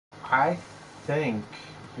I think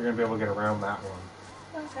you're going to be able to get around that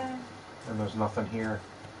one. Okay. And there's nothing here.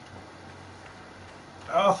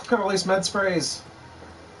 Oh, look at all these med sprays.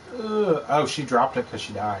 Ugh. Oh, she dropped it because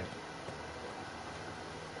she died.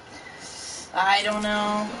 I don't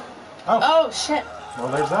know. Oh. Oh, shit. Well,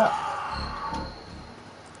 there's that.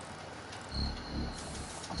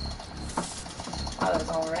 Oh, that was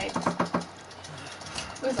alright.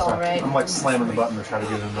 It was alright. I'm like slamming the button to try to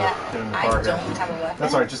get in the, get in the car I here. don't have a weapon.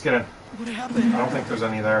 That's alright, just get in. What happened? I don't think there's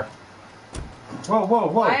any there. Whoa, whoa,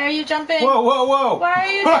 whoa. Why are you jumping? Whoa, whoa, whoa. Why are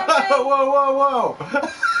you jumping? Whoa, whoa, whoa.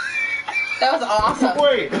 That was awesome.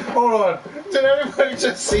 Wait, hold on. Did everybody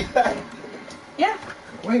just see that? Yeah,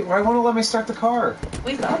 Wait, why won't it let me start the car?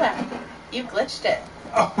 we saw that. You glitched it.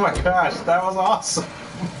 Oh my gosh, that was awesome.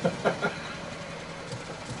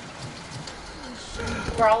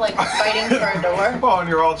 We're all like fighting for a door. Oh, and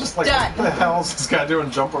you're all just like, Done. what the hell is this guy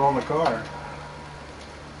doing jumping on the car?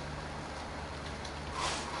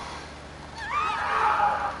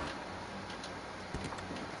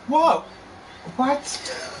 Whoa!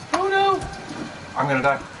 What? Oh no! I'm gonna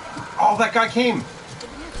die. Oh, that guy came!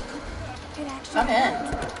 Come in.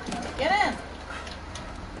 Get in.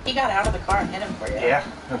 He got out of the car and hit him for you. Yeah,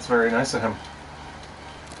 that's very nice of him.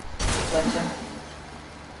 Glitching.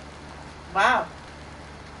 Wow.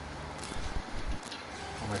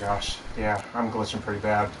 Oh my gosh. Yeah, I'm glitching pretty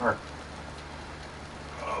bad. Our...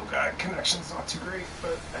 Oh god, connection's not too great,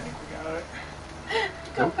 but I think we got it.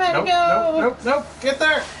 Go, Nope, Patty, nope, go. nope, nope, get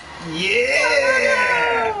there!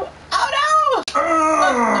 Yeah! Oh no!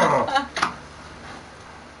 Ugh!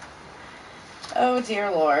 Oh dear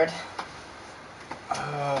Lord.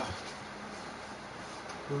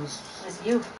 Who's... It was you.